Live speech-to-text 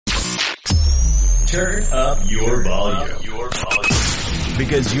Turn up your volume.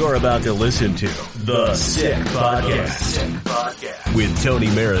 Because you're about to listen to The Sick Podcast with Tony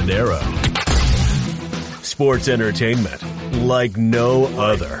Marinaro. Sports entertainment like no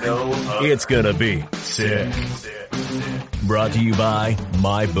other. It's gonna be sick. Brought to you by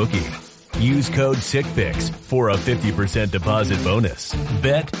MyBookie. Use code SickPicks for a 50% deposit bonus.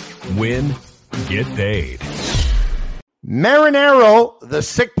 Bet, win, get paid. Marinaro, The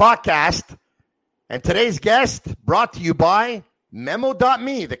Sick Podcast. And today's guest brought to you by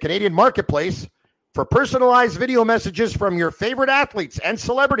Memo.me, the Canadian marketplace for personalized video messages from your favorite athletes and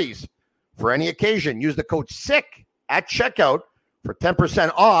celebrities. For any occasion, use the code SICK at checkout for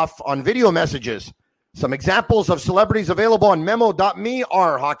 10% off on video messages. Some examples of celebrities available on Memo.me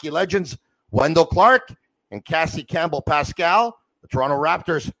are hockey legends Wendell Clark and Cassie Campbell-Pascal, the Toronto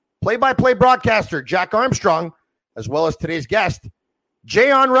Raptors play-by-play broadcaster Jack Armstrong, as well as today's guest, Jay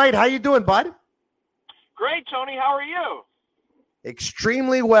Onrait. How you doing, bud? Great, Tony. How are you?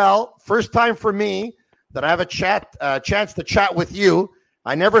 Extremely well. First time for me that I have a chance to chat with you.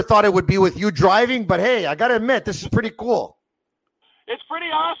 I never thought it would be with you driving, but hey, I got to admit, this is pretty cool. It's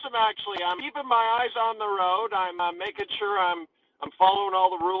pretty awesome, actually. I'm keeping my eyes on the road. I'm making sure I'm following all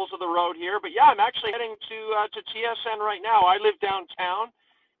the rules of the road here. But yeah, I'm actually heading to TSN right now. I live downtown,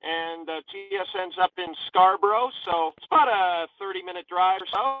 and TSN's up in Scarborough, so it's about a 30-minute drive or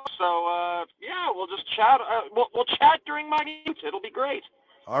so. So yeah, we'll just chat. We'll chat during my commute. It'll be great.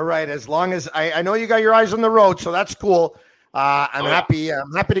 All right, as long as I know you got your eyes on the road, so that's cool. I'm happy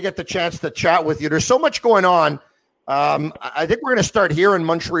to get the chance to chat with you. There's so much going on. I think we're going to start here in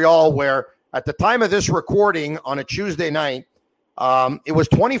Montreal, where at the time of this recording on a Tuesday night, it was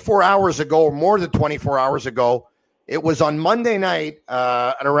 24 hours ago, or more than 24 hours ago. It was on Monday night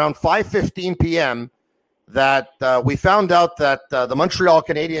at around 5:15 p.m. that we found out that the Montreal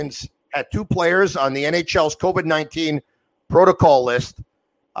Canadiens had two players on the NHL's COVID-19 protocol list.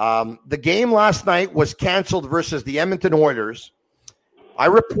 The game last night was canceled versus the Edmonton Oilers. I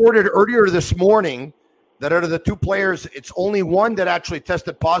reported earlier this morning that out of the two players, it's only one that actually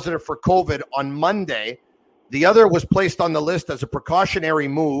tested positive for COVID on Monday. The other was placed on the list as a precautionary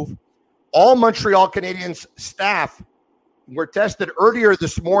move. All Montreal Canadiens staff were tested earlier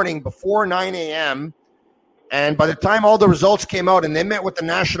this morning before 9 a.m. And by the time all the results came out and they met with the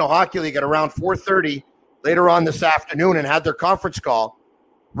National Hockey League at around 4:30 later on this afternoon and had their conference call,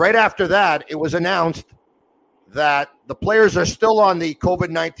 right after that, it was announced that the players are still on the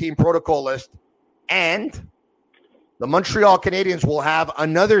COVID-19 protocol list, and the Montreal Canadiens will have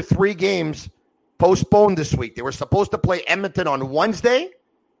another 3 games postponed this week. They were supposed to play Edmonton on Wednesday,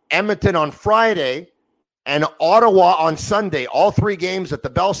 Edmonton on Friday, and Ottawa on Sunday. All 3 games at the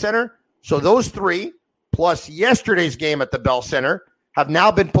Bell Center. So those 3, plus yesterday's game at the Bell Center, have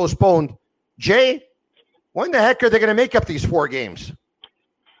now been postponed. Jay, when the heck are they going to make up these 4 games?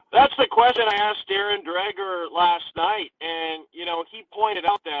 That's the question I asked Darren Dreger last night, and he pointed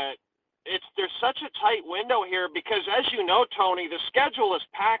out that there's such a tight window here because, as you know, Tony, the schedule is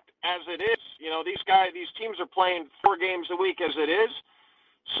packed as it is. These teams are playing 4 games a week as it is.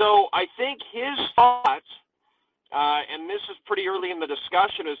 So I think his thoughts, and this is pretty early in the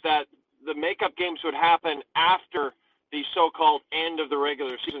discussion, is that the makeup games would happen after the so-called end of the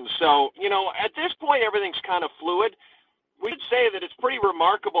regular season. So, at this point, everything's kind of fluid. We should say that it's pretty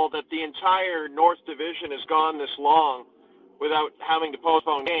remarkable that the entire North Division has gone this long without having to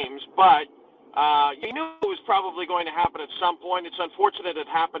postpone games, but you knew it was probably going to happen at some point. It's unfortunate it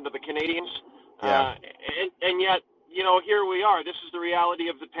happened to the Canadiens, and yet, here we are. This is the reality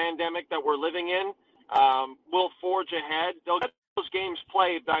of the pandemic that we're living in. We'll forge ahead. They'll get those games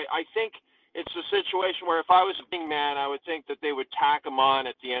played, but I think it's a situation where if I was a betting man, I would think that they would tack them on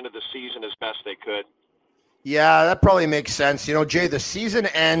at the end of the season as best they could. Yeah, that probably makes sense. Jay, the season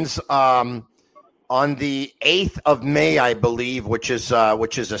ends on the 8th of May, I believe, which is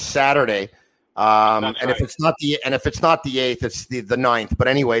a Saturday. And right. if it's not the 8th, it's the 9th. But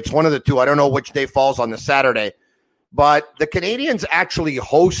anyway, it's one of the two. I don't know which day falls on the Saturday. But the Canadiens actually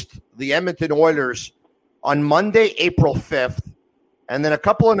host the Edmonton Oilers on Monday, April 5th. And then a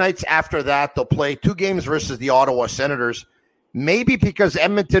couple of nights after that, they'll play 2 games versus the Ottawa Senators. Maybe because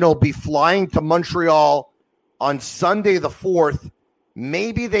Edmonton will be flying to Montreal on Sunday the 4th.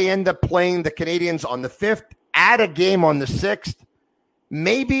 Maybe they end up playing the Canadiens on the 5th, add a game on the 6th.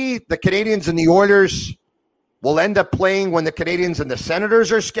 Maybe the Canadiens and the Oilers will end up playing when the Canadiens and the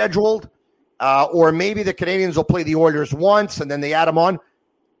Senators are scheduled. Or maybe the Canadiens will play the Oilers once and then they add them on.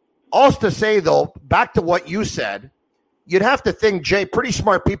 Also to say, though, back to what you said, you'd have to think, Jay, pretty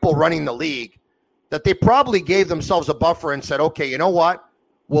smart people running the league, that they probably gave themselves a buffer and said, okay, you know what?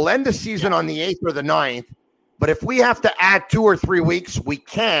 we'll end the season on the 8th or the 9th. But if we have to add 2 or 3 weeks, we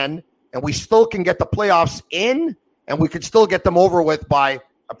can, and we still can get the playoffs in, and we could still get them over with by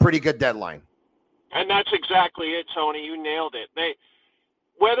a pretty good deadline. And that's exactly it, Tony. You nailed it.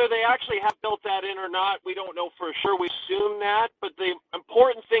 Whether they actually have built that in or not, we don't know for sure. We assume that, but the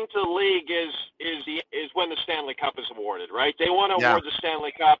important thing to the league is when the Stanley Cup is awarded, right? They want to award the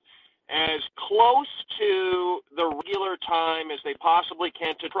Stanley Cup as close to the regular time as they possibly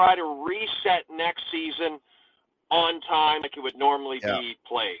can to try to reset next season on time like it would normally be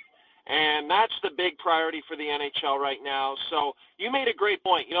played. And that's the big priority for the NHL right now. So you made a great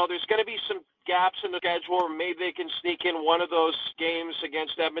point. There's going to be some gaps in the schedule, or maybe they can sneak in one of those games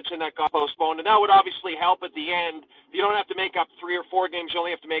against Edmonton that got postponed. And that would obviously help at the end. You don't have to make up 3 or 4 games. You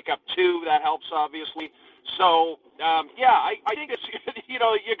only have to make up 2. That helps, obviously. So, I think it's,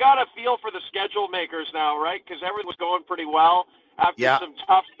 you got to feel for the schedule makers now, right? Because everything was going pretty well after some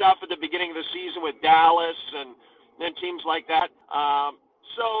tough stuff at the beginning of the season with Dallas and teams like that.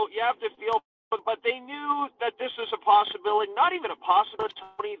 So you have to feel, but they knew that this is a possibility, not even a possibility,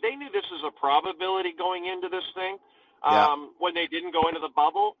 Tony. They knew this is a probability going into this thing when they didn't go into the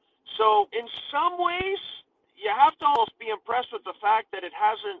bubble. So in some ways, you have to almost be impressed with the fact that it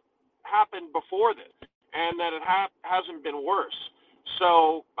hasn't happened before this and that it hasn't been worse.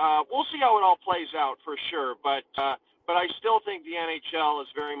 So we'll see how it all plays out for sure. But I still think the NHL is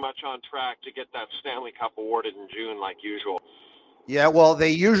very much on track to get that Stanley Cup awarded in June like usual. Yeah, well,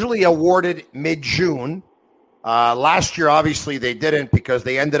 they usually awarded mid-June. Last year, obviously, they didn't because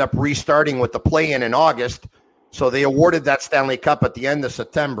they ended up restarting with the play-in August. So they awarded that Stanley Cup at the end of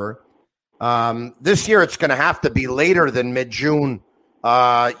September. This year, it's going to have to be later than mid-June.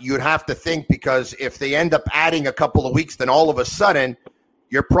 You'd have to think, because if they end up adding a couple of weeks, then all of a sudden,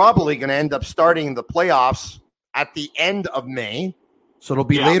 you're probably going to end up starting the playoffs at the end of May. So it'll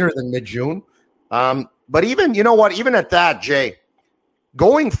be later than mid-June. But even, you know what, even at that, Jay,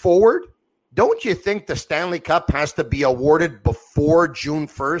 going forward, don't you think the Stanley Cup has to be awarded before June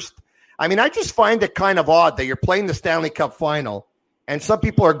 1st? I mean, I just find it kind of odd that you're playing the Stanley Cup final and some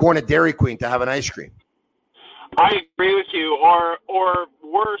people are going to Dairy Queen to have an ice cream. I agree with you. Or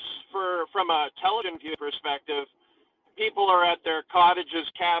worse, from a television view perspective, people are at their cottages,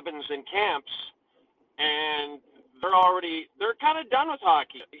 cabins, and camps, and they're kind of done with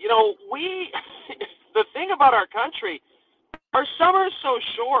hockey. The thing about our country, our summer is so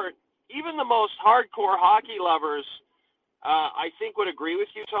short, even the most hardcore hockey lovers, I think, would agree with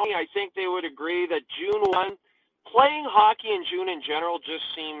you, Tony. I think they would agree that June 1, playing hockey in June in general just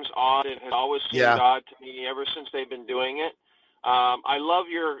seems odd. It has always seemed odd to me ever since they've been doing it. I love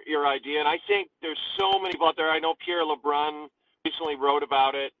your idea, and I think there's so many people out there. I know Pierre LeBrun recently wrote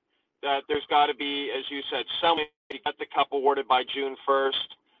about it, that there's got to be, as you said, somebody to get the cup awarded by June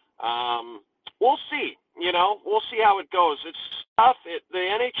 1st. We'll see. We'll see how it goes. It's tough. The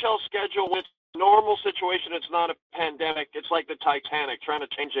NHL schedule, with normal situation, it's not a pandemic. It's like the Titanic. Trying to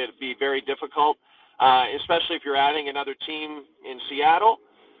change it would be very difficult, especially if you're adding another team in Seattle.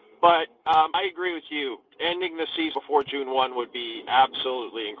 But I agree with you. Ending the season before June 1 would be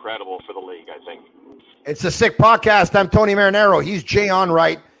absolutely incredible for the league, I think. It's the Sick Podcast. I'm Tony Marinaro. He's Jay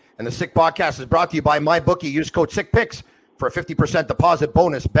Onrait. And the Sick Podcast is brought to you by MyBookie. Use code SickPicks for a 50% deposit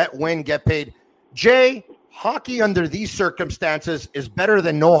bonus. Bet, win, get paid. Jay, hockey under these circumstances is better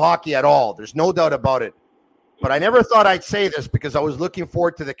than no hockey at all. There's no doubt about it. But I never thought I'd say this because I was looking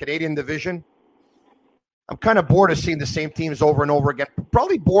forward to the Canadian division. I'm kind of bored of seeing the same teams over and over again.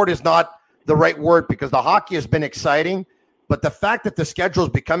 Probably bored is not the right word because the hockey has been exciting. But the fact that the schedule is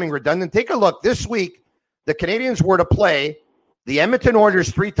becoming redundant. Take a look. This week, the Canadians were to play the Edmonton Oilers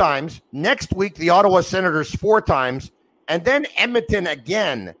 3 times. Next week, the Ottawa Senators 4 times. And then Edmonton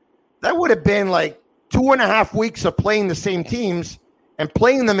again. That would have been like 2.5 weeks of playing the same teams and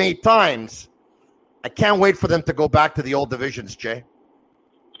playing them 8 times. I can't wait for them to go back to the old divisions, Jay.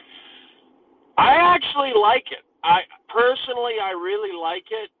 I actually like it. I really like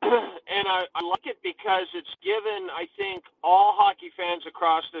it. And I like it because it's given, I think, all hockey fans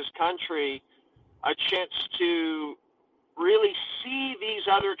across this country a chance to really see these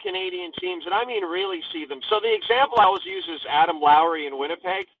other Canadian teams, and I mean really see them. So the example I always use is Adam Lowry in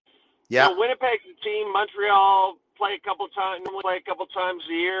Winnipeg. Yeah. So Winnipeg's a team. Montreal play a couple times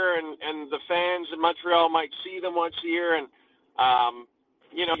a year, and the fans in Montreal might see them once a year, and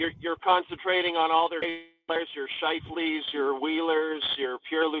you're concentrating on all their players, your Scheifele's, your Wheelers, your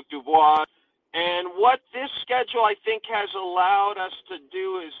Pierre-Luc Dubois. And what this schedule, I think, has allowed us to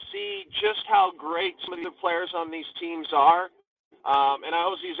do is see just how great some of the players on these teams are. And I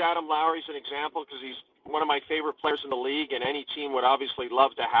always use Adam Lowry as an example because he's one of my favorite players in the league, and any team would obviously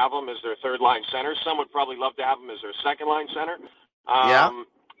love to have him as their third-line center. Some would probably love to have him as their second-line center.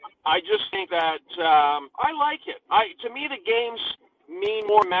 I just think that I like it. To me, the games mean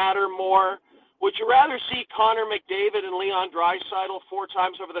more, matter more. Would you rather see Connor McDavid and Leon Draisaitl 4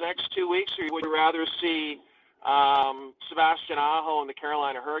 times over the next 2 weeks, or would you rather see Sebastian Aho and the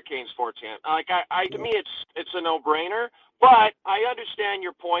Carolina Hurricanes 4 times? To me, it's a no-brainer. But I understand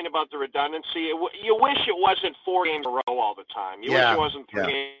your point about the redundancy. You wish it wasn't 4 games in a row all the time. You wish it wasn't 3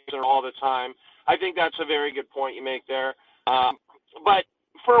 games in a row all the time. I think that's a very good point you make there. But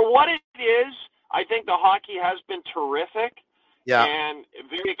for what it is, I think the hockey has been terrific and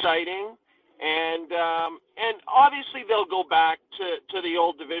very exciting. And obviously they'll go back to the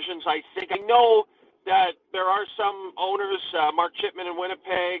old divisions, I think. I know that there are some owners, Mark Chipman in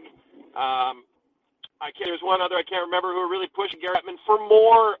Winnipeg, there's one other I can't remember, who are really pushing Gary Bettman for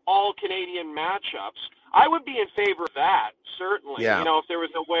more all-Canadian matchups. I would be in favor of that, certainly. Yeah. If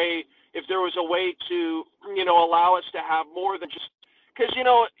there was a way to, allow us to have more than just – because,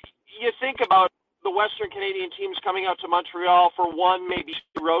 you think about the Western Canadian teams coming out to Montreal for 1, maybe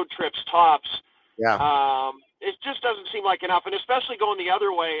 2 road trips tops. Yeah. It just doesn't seem like enough, and especially going the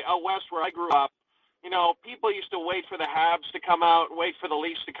other way, out west where I grew up, people used to wait for the Habs to come out, wait for the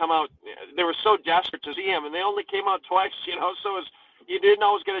Leafs to come out. They were so desperate to see him, and they only came out twice, so you didn't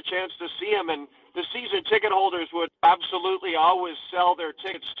always get a chance to see him. And the season ticket holders would absolutely always sell their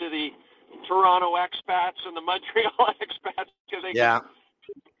tickets to the Toronto expats and the Montreal expats because they could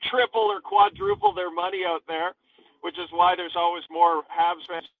triple or quadruple their money out there, which is why there's always more Habs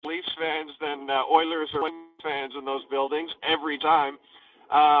fans, Leafs fans than Oilers or Wings fans in those buildings every time.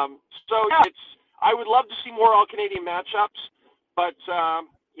 I would love to see more all-Canadian matchups, but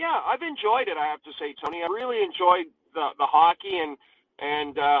I've enjoyed it, I have to say, Tony. I really enjoyed the hockey, and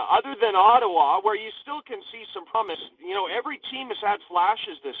other than Ottawa, where you still can see some promise, every team has had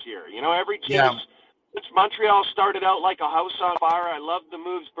flashes this year. Every team, since Montreal started out like a house on fire. I love the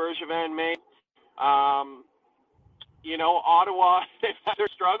moves Bergevin made. Ottawa, they've had their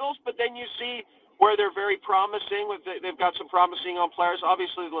struggles, but then you see where they're very promising. They've got some promising young players.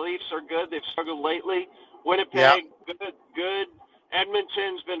 Obviously, the Leafs are good. They've struggled lately. Winnipeg, good.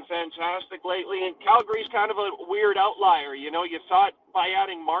 Edmonton's been fantastic lately. And Calgary's kind of a weird outlier. You thought by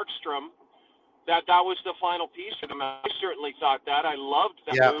adding Markstrom that was the final piece for them. I certainly thought that. I loved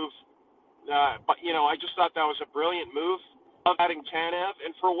that move. But I just thought that was a brilliant move. Love adding Tanev.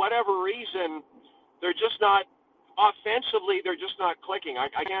 And for whatever reason, they're just not offensively, they're just not clicking. I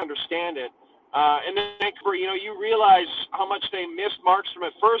can't understand it. And then Vancouver, you realize how much they missed Markstrom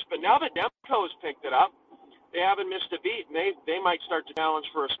at first, but now that Demko's picked it up, they haven't missed a beat, and they might start to challenge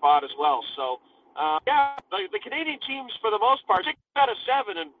for a spot as well. So, the Canadian teams, for the most part, 6 out of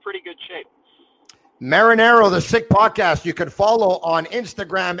 7 in pretty good shape. Marinero, the Sick Podcast, you can follow on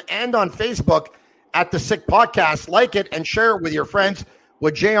Instagram and on Facebook at the Sick Podcast. Like it and share it with your friends.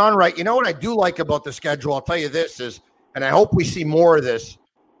 With Jay Onrait, you know what I do like about the schedule? I'll tell you this is, and I hope we see more of this,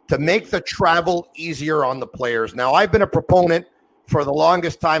 to make the travel easier on the players. Now, I've been a proponent for the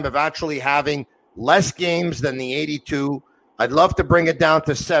longest time of actually having less games than the 82. I'd love to bring it down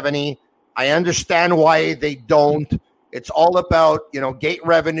to 70. I understand why they don't. It's all about, gate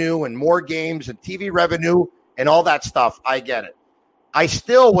revenue and more games and TV revenue and all that stuff. I get it. I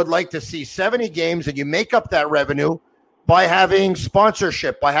still would like to see 70 games, and you make up that revenue by having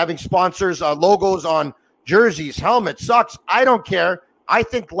sponsorship, by having sponsors, logos on jerseys, helmets, socks. I don't care. I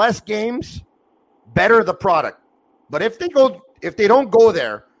think less games, better the product. But if they don't go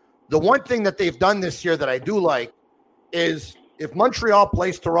there, the one thing that they've done this year that I do like is if Montreal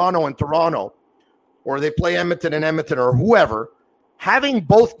plays Toronto in Toronto, or they play Edmonton in Edmonton, or whoever, having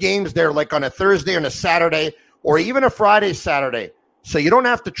both games there, like on a Thursday and a Saturday, or even a Friday, Saturday, so you don't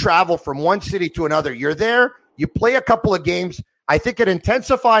have to travel from one city to another. You're there, you play a couple of games. I think it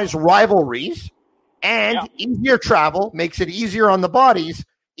intensifies rivalries. And easier travel makes it easier on the bodies.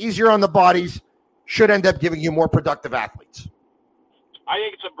 Easier on the bodies should end up giving you more productive athletes. I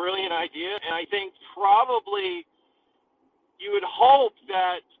think it's a brilliant idea, and I think probably you would hope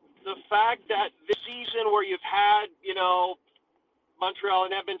that the fact that this season where you've had, Montreal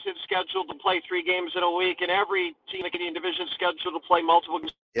and Edmonton scheduled to play 3 games in a week, and every team in the Canadian division scheduled to play multiple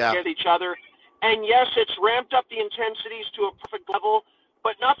games against each other. And yes, it's ramped up the intensities to a perfect level,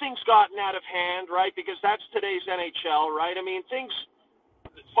 but nothing's gotten out of hand, right? Because that's today's NHL, right? I mean,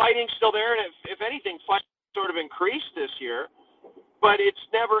 fighting's still there, and if anything, fighting sort of increased this year. But it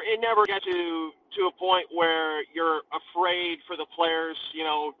never gets to a point where you're afraid for the players,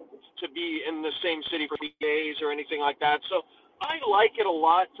 to be in the same city for 3 days or anything like that. So I like it a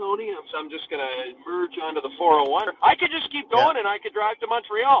lot, Tony. So I'm just going to merge onto the 401. I could just keep going, and I could drive to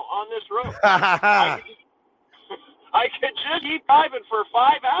Montreal on this road. I could just keep driving for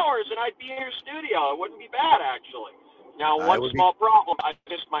 5 hours, and I'd be in your studio. It wouldn't be bad, actually. Now, one small problem, I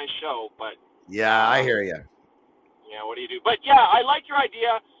missed my show, but... Yeah, I hear you. Yeah, what do you do? But, yeah, I like your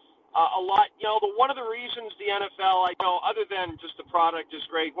idea a lot. You know, one of the reasons the NFL, I know, other than just the product is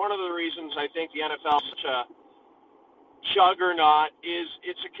great, one of the reasons I think the NFL is such a juggernaut is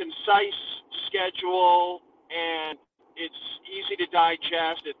it's a concise schedule, and it's easy to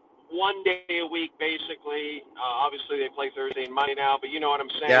digest. It's 1 day a week, basically. Obviously, they play Thursday and Monday now, but you know what I'm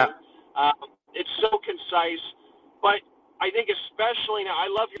saying. Yeah. It's so concise. But I think especially now, I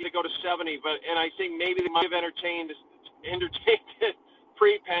love you to go to 70, and I think maybe they might have entertained it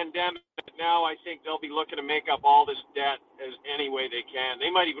pre-pandemic. Now I think they'll be looking to make up all this debt as any way they can.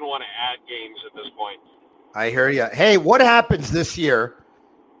 They might even want to add games at this point. I hear you. Hey, what happens this year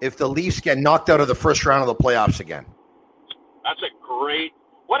if the Leafs get knocked out of the first round of the playoffs again?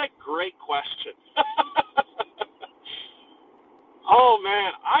 What a great question. Oh,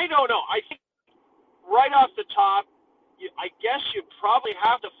 man, I don't know. I think right off the top, I guess you probably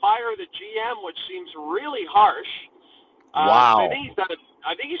have to fire the GM, which seems really harsh. Wow. I think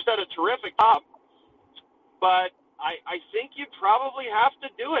he's done a terrific job, but I think you probably have to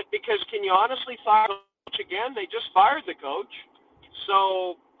do it because can you honestly fire the coach again? They just fired the coach,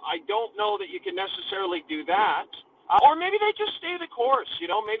 so I don't know that you can necessarily do that. Or maybe they just stay the course. You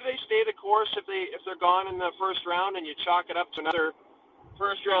know, maybe they stay the course if they're gone in the first round and you chalk it up to another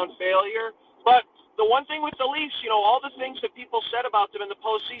first round failure. But the one thing with the Leafs, you know, all the things that people said about them in the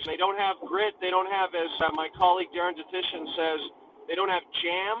postseason, they don't have grit. They don't have, as my colleague Darren Detition says, they don't have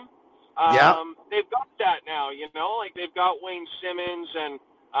jam. They've got that now, you know, like they've got Wayne Simmons and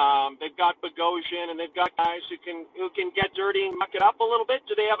they've got Bogosian and they've got guys who can get dirty and muck it up a little bit.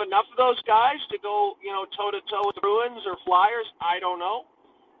 Do they have enough of those guys to go, you know, toe to toe with Bruins or Flyers? I don't know.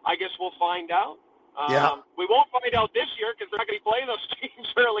 I guess we'll find out. We won't find out this year because they're not going to be playing those teams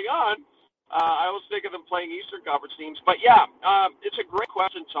early on. I always think of them playing Eastern Conference teams. But, yeah, it's a great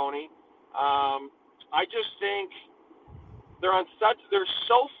question, Tony. I just think they're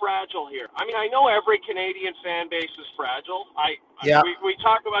so fragile here. I mean, I know every Canadian fan base is fragile. We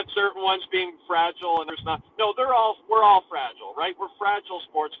talk about certain ones being fragile and there's not. No, we're all fragile, right? We're fragile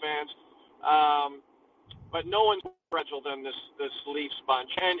sports fans. But no one's more fragile than this Leafs bunch.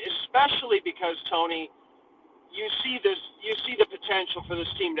 And especially because, Tony, you see the potential for this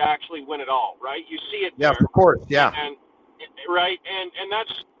team to actually win it all, right? You see it there. Yeah, of course, yeah. And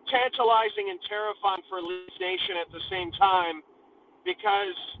that's tantalizing and terrifying for Leafs Nation at the same time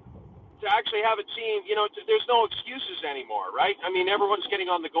because to actually have a team, you know, there's no excuses anymore, right? I mean, everyone's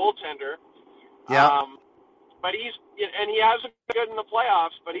getting on the goaltender. Yeah. But he hasn't been good in the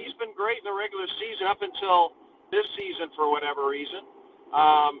playoffs, but he's been great in the regular season up until this season for whatever reason.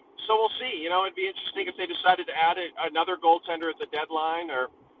 So we'll see. You know, it'd be interesting if they decided to add another goaltender at the deadline or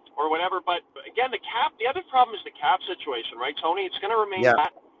whatever. But again, the other problem is the cap situation, right, Tony? It's going to remain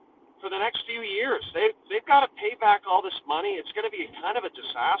that for the next few years. They've got to pay back all this money. It's going to be kind of a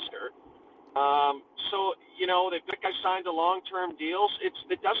disaster. So, you know, they've got guys signed to long-term deals. It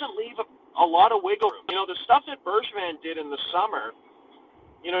doesn't leave a lot of wiggle room. You know, the stuff that Bergevin did in the summer,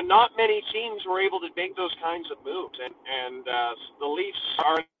 you know, not many teams were able to make those kinds of moves. And the Leafs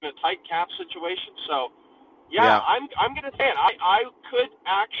are in a tight cap situation. So, I'm going to say it. I could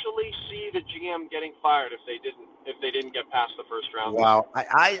actually see the GM getting fired if they didn't get past the first round. Wow.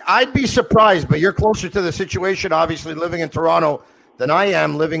 I'd be surprised, but you're closer to the situation, obviously, living in Toronto than I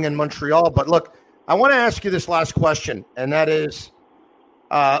am living in Montreal. But look, I want to ask you this last question, and that is,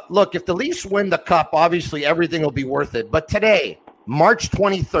 look, if the Leafs win the Cup, obviously everything will be worth it. But today, March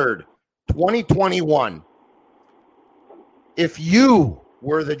 23rd, 2021, if you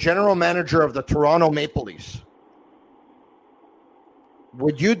were the general manager of the Toronto Maple Leafs,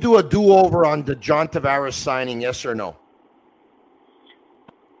 would you do a do-over on the John Tavares signing, yes or no?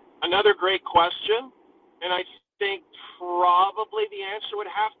 Another great question, and I think probably the answer would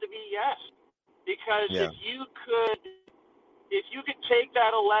have to be yes, because if you could take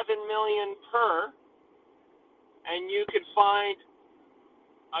that $11 million per, and you could find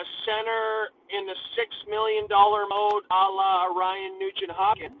a center in the $6 million mode, a la Ryan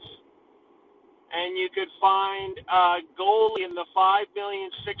Nugent-Hopkins, and you could find a goalie in the $5 million,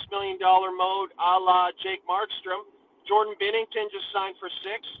 $6 million mode, a la Jake Markstrom. Jordan Binnington just signed for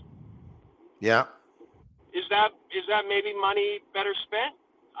 $6. Yeah. Is that maybe money better spent?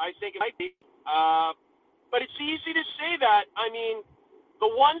 I think it might be. But it's easy to say that. I mean, the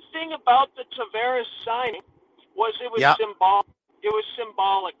one thing about the Tavares signing was Yeah. symbolic. It was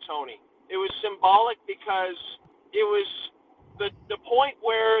symbolic, Tony. It was symbolic because it was the point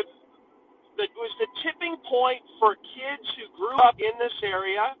where it was the tipping point for kids who grew up in this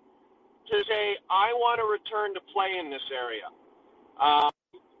area to say, I want to return to play in this area.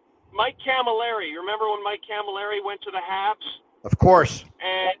 Mike Camilleri, you remember when Mike Camilleri went to the Habs? Of course.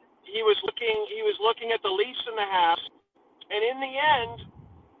 And he was looking at the Leafs and the Habs, and in the end,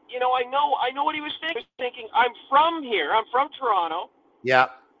 you know, I know what he was thinking. He was thinking, I'm from here. I'm from Toronto. Yeah.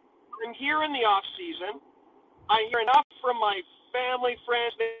 I'm here in the off season. I hear enough from my family,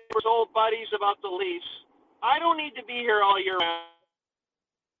 friends, neighbors, old buddies about the Leafs. I don't need to be here all year round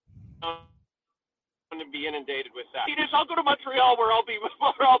to be inundated with that. I'll go to Montreal where I'll be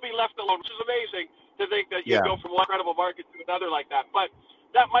left alone, which is amazing to think that you go from one incredible market to another like that. But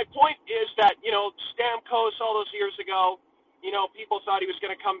my point is that, you know, Stamkos all those years ago, you know, people thought he was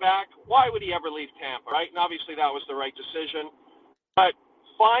going to come back. Why would he ever leave Tampa, right? And obviously that was the right decision. But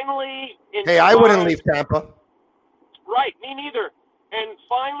finally, I wouldn't leave Tampa. Right, me neither. And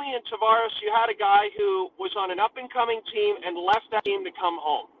finally in Tavares, you had a guy who was on an up-and-coming team and left that team to come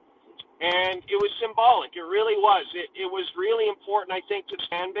home. And it was symbolic. It really was. It was really important, I think, to the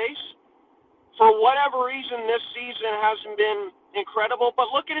fan base. For whatever reason, this season hasn't been incredible.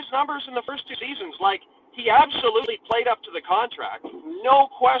 But look at his numbers in the first two seasons. Like, he absolutely played up to the contract. No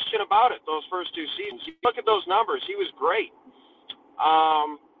question about it, those first two seasons. You look at those numbers. He was great.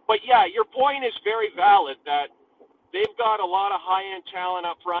 But, yeah, your point is very valid that they've got a lot of high-end talent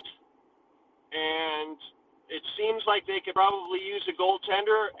up front. And it seems like they could probably use a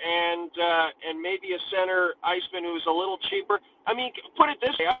goaltender and maybe a center iceman who's a little cheaper. I mean, put it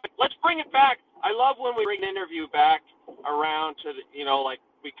this way. Let's bring it back. I love when we bring an interview back around to the, you know, like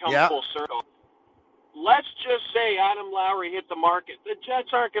we come full circle. Let's just say Adam Lowry hit the market. The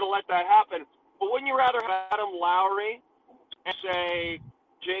Jets aren't going to let that happen. But wouldn't you rather have Adam Lowry and say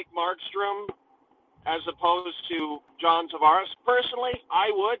Jake Markstrom as opposed to John Tavares? Personally, I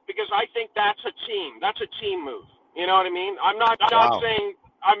would, because I think that's a team. That's a team move. You know what I mean? I'm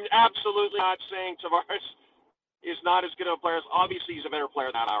absolutely not saying Tavares is not as good of a player. Obviously, he's a better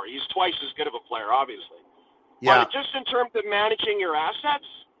player than Lowry. He's twice as good of a player, obviously. Yeah. But just in terms of managing your assets,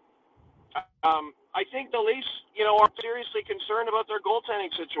 I think the Leafs, you know, are seriously concerned about their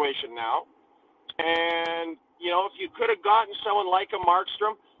goaltending situation now. And, you know, if you could have gotten someone like a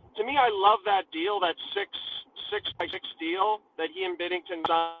Markstrom, to me, I love that deal, that 6x6 deal that he and Binnington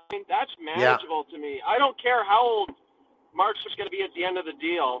signed. That's manageable to me. I don't care how old Markstrom's going to be at the end of the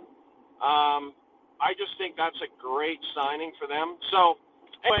deal. I just think that's a great signing for them. So,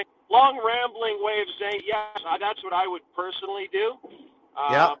 anyway, long rambling way of saying, yes, that's what I would personally do.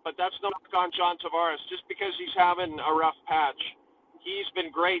 But that's no knock on John Tavares. Just because he's having a rough patch, he's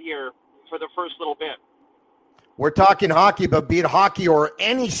been great here for the first little bit. We're talking hockey, but be it hockey or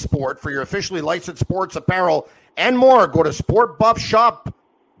any sport, for your officially licensed sports apparel and more, go to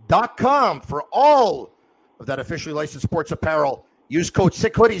sportbuffshop.com for all of that officially licensed sports apparel. Use code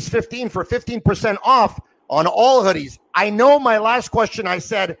SICKHoodies15 for 15% off on all hoodies. I know my last question, I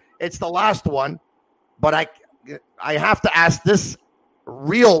said it's the last one, but I have to ask this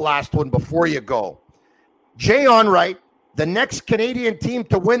real last one before you go. Jay Onrait, the next Canadian team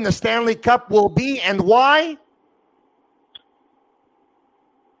to win the Stanley Cup will be, and why?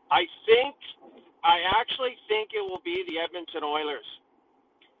 I actually think it will be the Edmonton Oilers.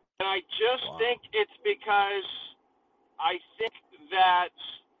 And I just think it's because I think that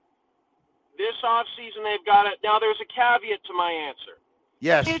this offseason they've got it. Now, there's a caveat to my answer.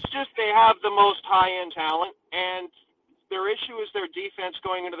 Yes. It's just they have the most high-end talent, and their issue is their defense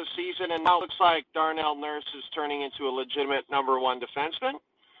going into the season, and now it looks like Darnell Nurse is turning into a legitimate number one defenseman.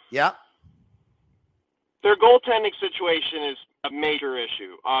 Yeah. Their goaltending situation is a major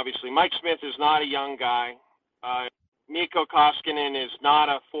issue, obviously. Mike Smith is not a young guy. Mikko Koskinen is not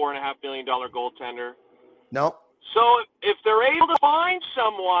a $4.5 billion goaltender. No. So if they're able to find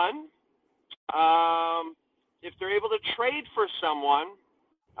someone, if they're able to trade for someone,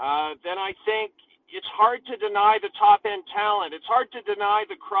 then I think it's hard to deny the top-end talent. It's hard to deny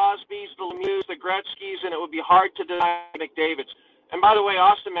the Crosbys, the Lemieux, the Gretzkys, and it would be hard to deny McDavid's. And by the way,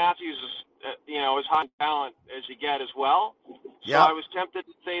 Austin Matthews is, as high talent as you get as well. So I was tempted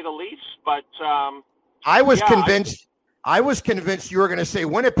to say the Leafs, but I was convinced you were going to say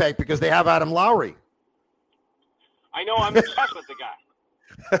Winnipeg because they have Adam Lowry. I know, I'm obsessed with the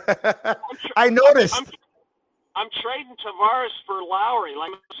guy. I noticed. I'm trading Tavares for Lowry.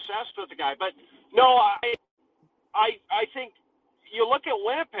 I'm obsessed with the guy. But no, I think you look at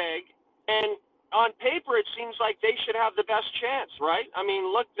Winnipeg, and on paper it seems like they should have the best chance, right? I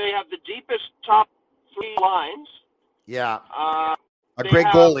mean, look, they have the deepest top 3 lines. Yeah. A great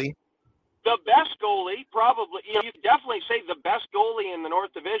goalie. The best goalie, probably. You could definitely say the best goalie in the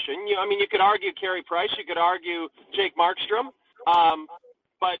North Division. You could argue Carey Price. You could argue Jake Markstrom.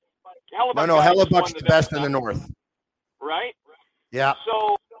 But Hellebuck. No, Hellebuck's the best in the North. Right? Yeah.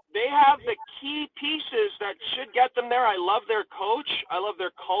 So they have the key pieces that should get them there. I love their coach. I love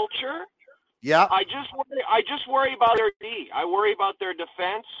their culture. Yeah. I just worry about their D. I worry about their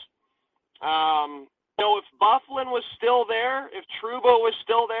defense. If Bufflin was still there, if Trouba was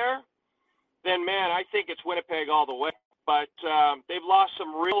still there, then, man, I think it's Winnipeg all the way. But they've lost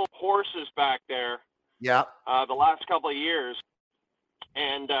some real horses back there. Yeah. The last couple of years.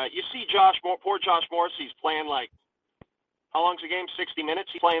 And you see poor Josh Morrissey's playing like, how long's the game? 60 minutes?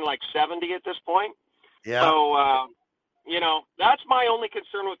 He's playing like 70 at this point. Yeah. So, that's my only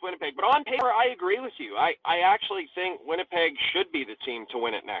concern with Winnipeg. But on paper, I agree with you. I actually think Winnipeg should be the team to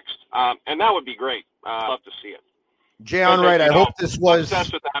win it next. And that would be great. I'd love to see it. Jay Onrait, I hope this was...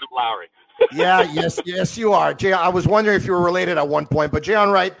 obsessed with Adam Lowry. Yes, you are. Jay, I was wondering if you were related at one point. But Jay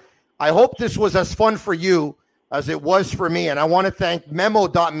Onrait, I hope this was as fun for you as it was for me. And I want to thank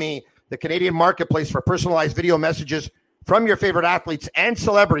Memo.me, the Canadian marketplace for personalized video messages from your favorite athletes and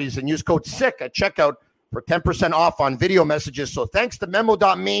celebrities, and use code SICK at checkout for 10% off on video messages. So thanks to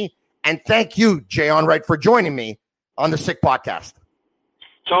Memo.me, and thank you, Jay Onrait, for joining me on the Sick Podcast.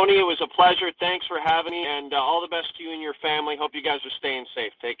 Tony, it was a pleasure. Thanks for having me, and all the best to you and your family. Hope you guys are staying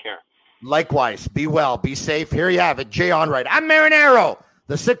safe. Take care. Likewise. Be well. Be safe. Here you have it, Jay Onrait. I'm Marinero,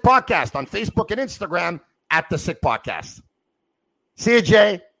 the Sick Podcast on Facebook and Instagram at the Sick Podcast. See you,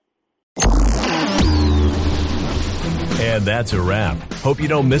 Jay. And that's a wrap. Hope you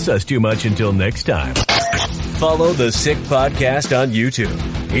don't miss us too much until next time. Follow the Sick Podcast on YouTube,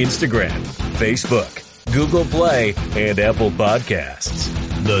 Instagram, Facebook, Google Play, and Apple Podcasts.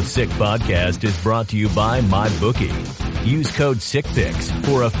 The Sick Podcast is brought to you by MyBookie. Use code SickPicks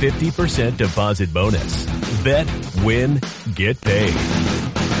for a 50% deposit bonus. Bet, win, get paid.